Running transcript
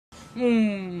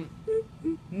Hey,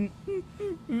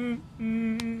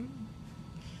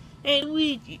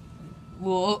 Luigi.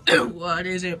 Well, what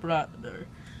is it, brother?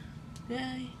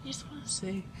 I just want to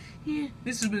say, yeah,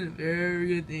 this has been a very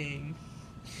good thing.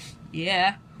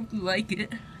 Yeah, hope you like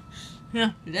it.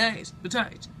 Yeah, besides,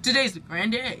 today's the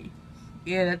grand day.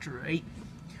 Yeah, that's right.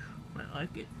 I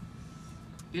like it.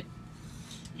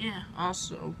 Yeah,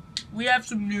 also, we have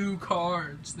some new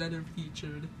cards that are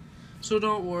featured. So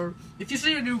don't worry. If you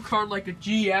see a new card like a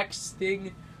GX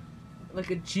thing,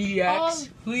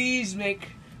 please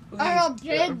make...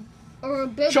 Or a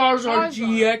big Charizard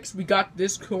GX, we got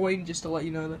this coin just to let you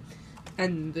know that.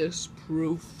 And this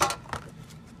proof.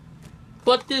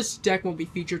 But this deck won't be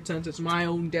featured since it's my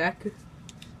own deck.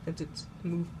 Since it's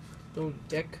my own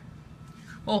deck.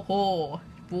 Oh,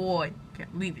 boy.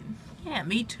 Can't believe it. Yeah,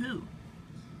 me too.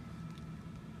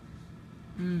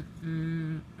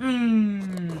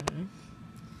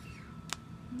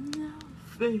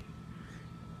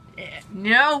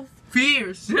 No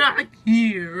fear, Sonic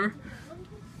here.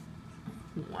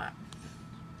 Wow.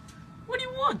 What do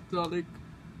you want, Sonic?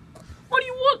 What do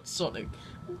you want, Sonic?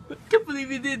 I can't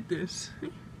believe you did this.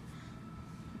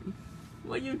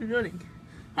 Why are you running?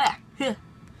 Ha! I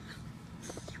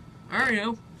don't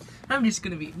know. I'm just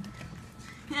gonna be...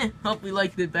 hope we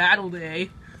like the battle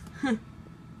day.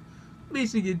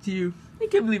 Racing against you. I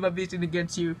can't believe I'm racing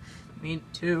against you. Me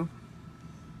too.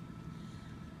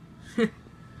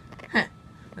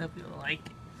 I hope you like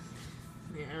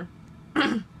it.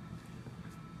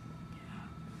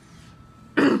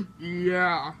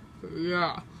 Yeah.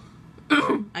 Yeah.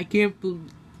 I can't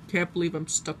believe I'm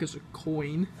stuck as a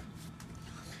coin.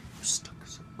 Stuck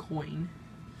as a coin.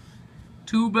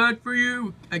 Too bad for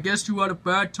you. I guess you had a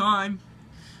bad time.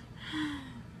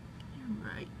 You're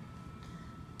right.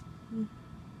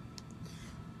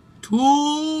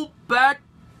 To battle!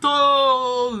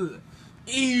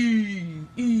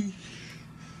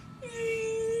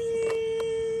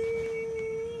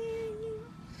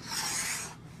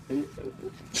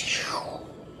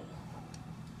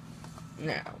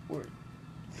 Now we're...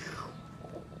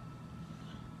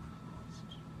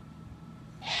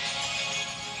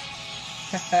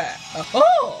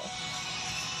 Oh!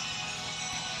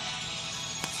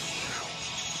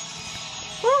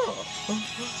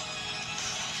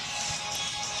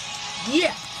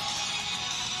 Yeah!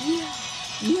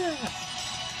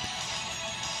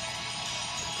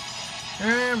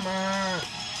 Hammer!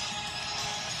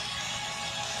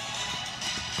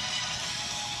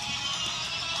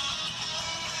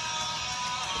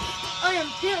 I am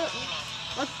here.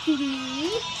 What's to me?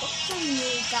 What's to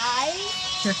me, guys?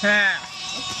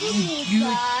 What's to me,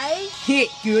 guys? Hit,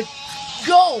 good.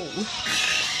 Go!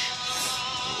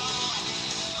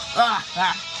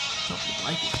 Don't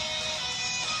like it.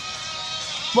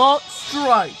 Bolt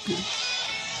strike.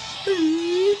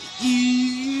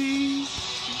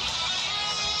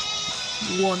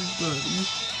 $130.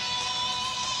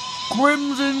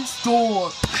 Crimson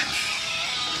Storm.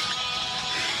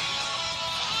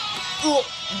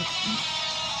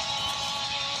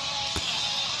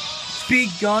 Speed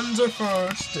guns are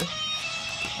first,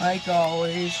 like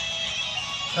always.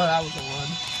 Oh, that was a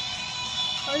one.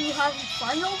 Are you having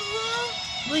fun over there?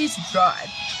 Please subscribe.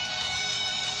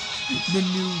 The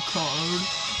new card.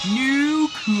 New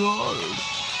card.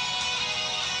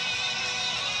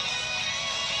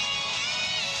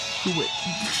 Do it.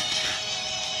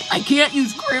 I can't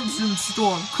use Crimson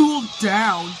Storm. Cool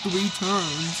down 3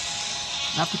 turns.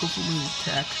 I have to go for new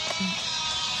attack.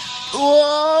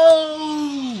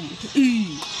 Oh!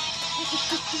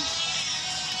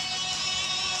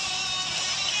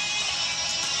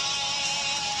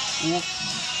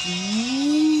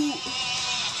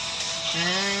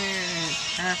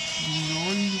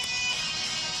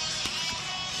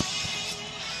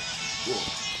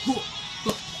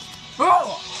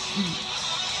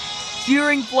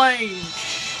 Searing flame.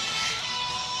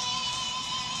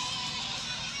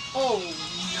 Oh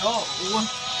no!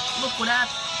 Look what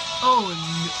happened. Oh no!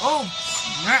 Oh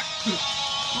snap!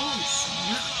 Oh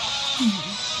snap!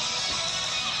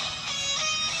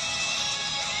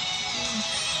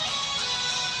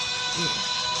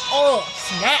 Oh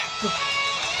snap!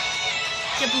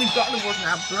 Can't believe Gardevoir's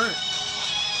now burnt.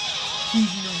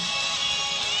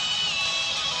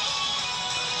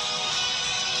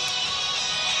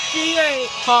 She ain't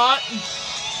hot.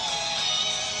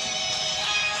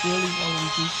 Really,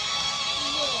 Waluigi.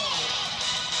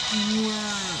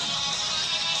 Wow.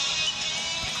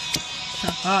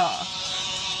 Haha.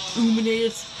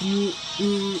 Illuminated.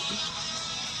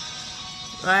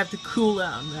 I have to cool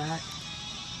down that.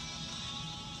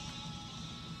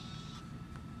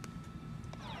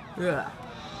 Yeah.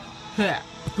 Ha,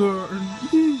 burn.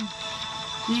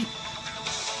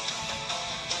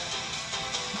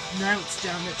 Now it's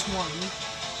down to 20.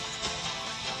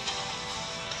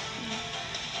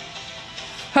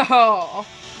 Haha!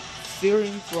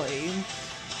 Searing flame.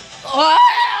 Ah!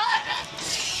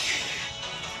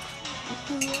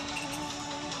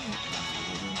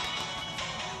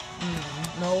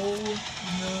 No,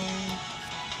 no.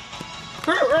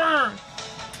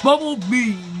 Bubble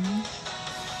beam.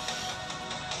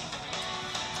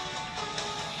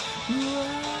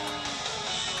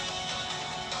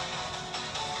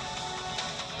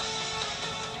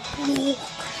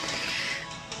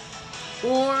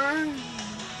 Or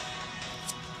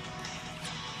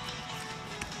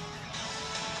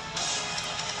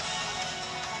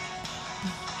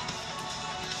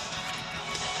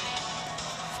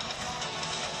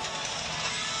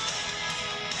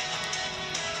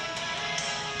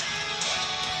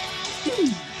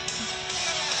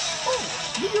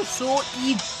you're so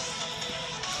evil.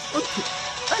 Okay,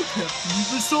 I can't believe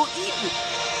you're so evil.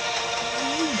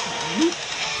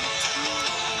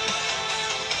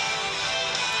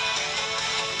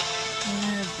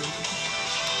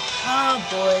 Oh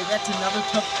boy, that's another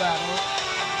tough battle.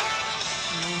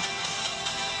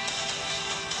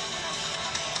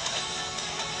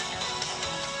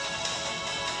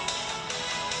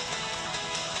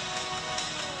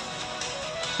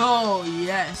 Oh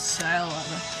yes, I'll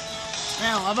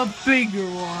have a bigger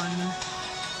one.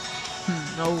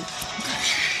 No.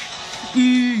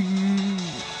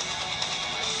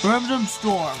 Crimson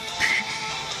Storm.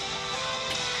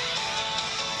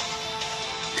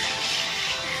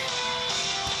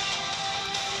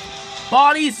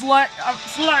 Body slam.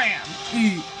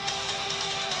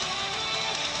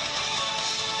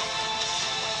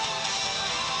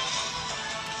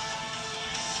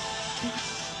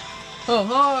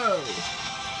 Oh,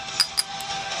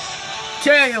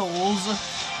 Tails.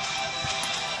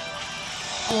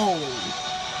 Oh.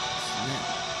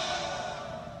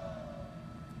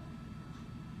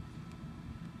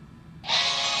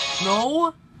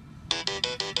 No.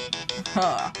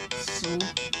 Ha. So.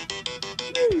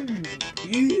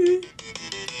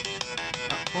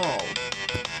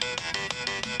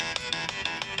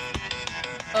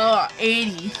 Oh.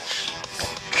 80.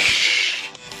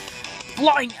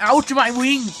 Flying out to my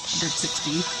wings.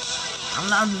 160. I'm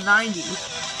down to 90.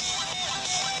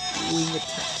 Wing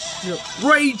attack.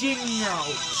 Raging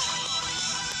out.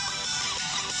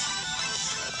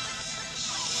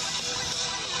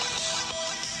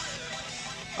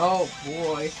 Oh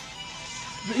boy.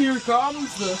 Here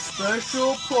comes the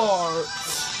special part.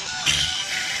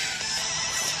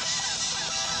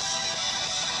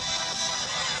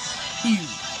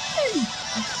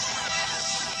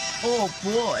 Oh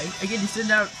boy, I get to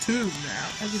send out two now.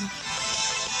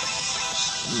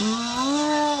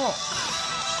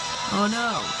 Oh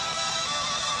no.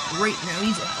 Right now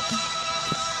he's out.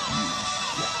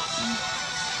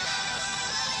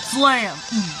 Slam!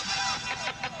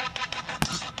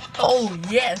 Oh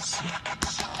yes!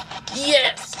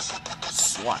 Yes!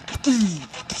 Slam!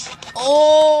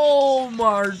 Oh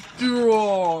my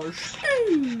gosh!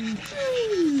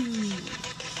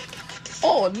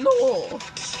 Oh no!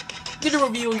 Get to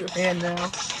reveal your hand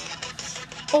now.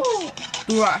 Oh!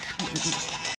 Gosh!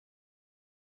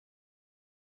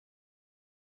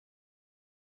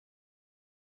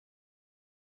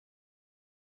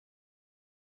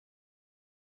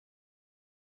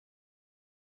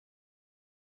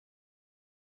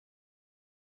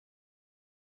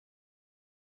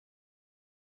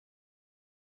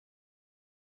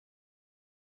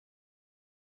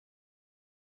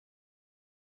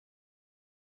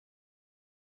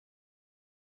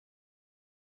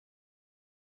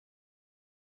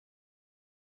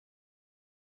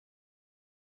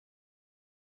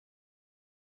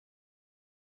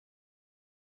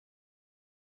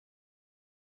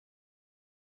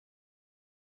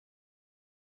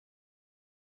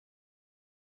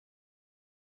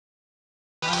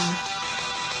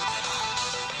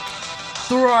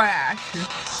 Thrash!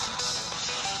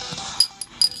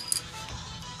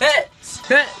 Hits!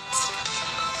 Hits!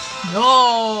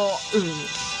 No!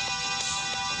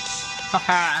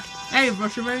 Haha! Hey,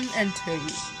 Rusherman and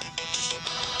Tate.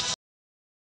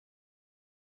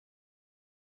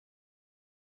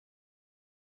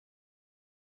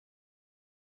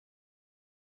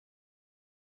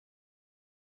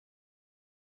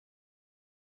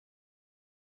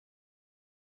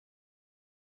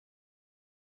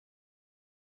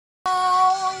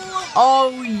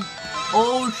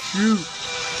 Oh shoot!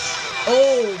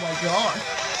 Oh my gosh!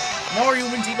 Mario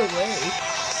wins either way.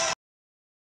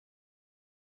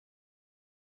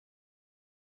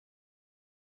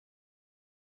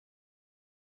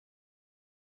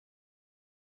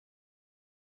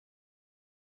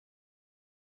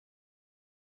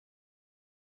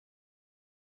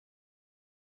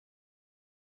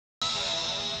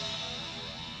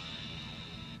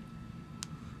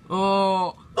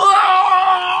 Oh.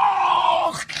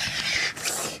 Oh!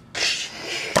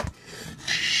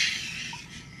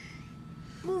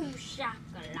 Boom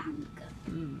shakalaka.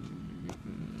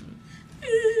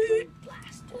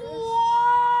 Blaster.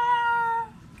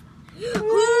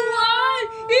 Who won?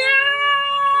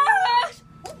 Yes!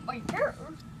 Oh my god.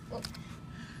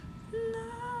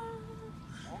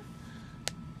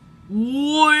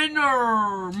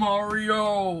 Winner,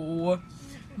 Mario.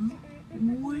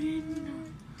 Winner.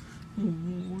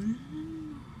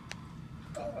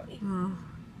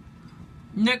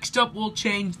 Next up, we'll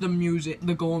change the music,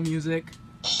 the goal music.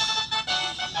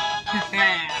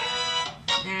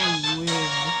 And win.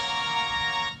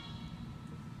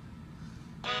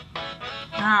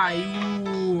 I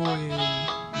win,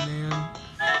 man.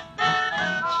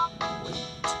 Wait.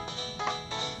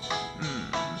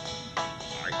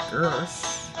 I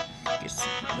guess.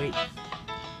 Wait.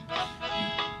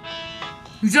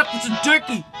 Who's up with the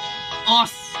turkey?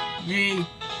 Us. Me.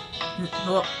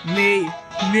 Me.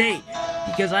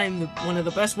 Because I am one of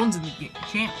the best ones in the game.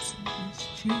 Champs.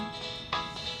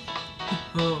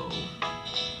 Oh.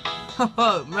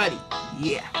 I'm ready.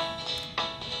 Yeah.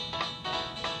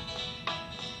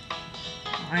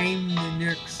 I'm the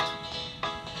next.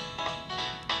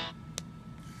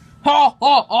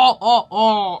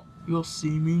 Oh. You'll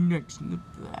see me next in the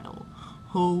battle.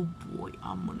 Oh boy,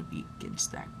 I'm gonna be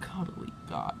against that cuddly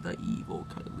guy, the evil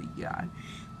cuddly guy.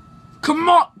 Come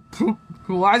on!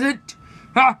 Who has it?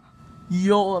 Ha!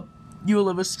 You'll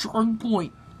have a strong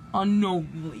point.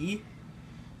 Unknowingly.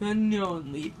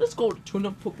 Let's go to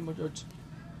another Pokemon cards.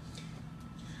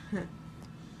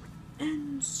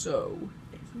 And so,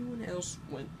 everyone else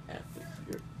went after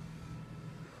here.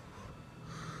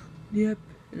 Yep,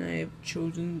 and I have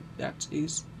chosen that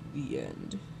is the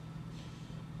end.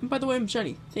 And by the way, I'm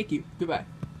shiny. Thank you. Goodbye.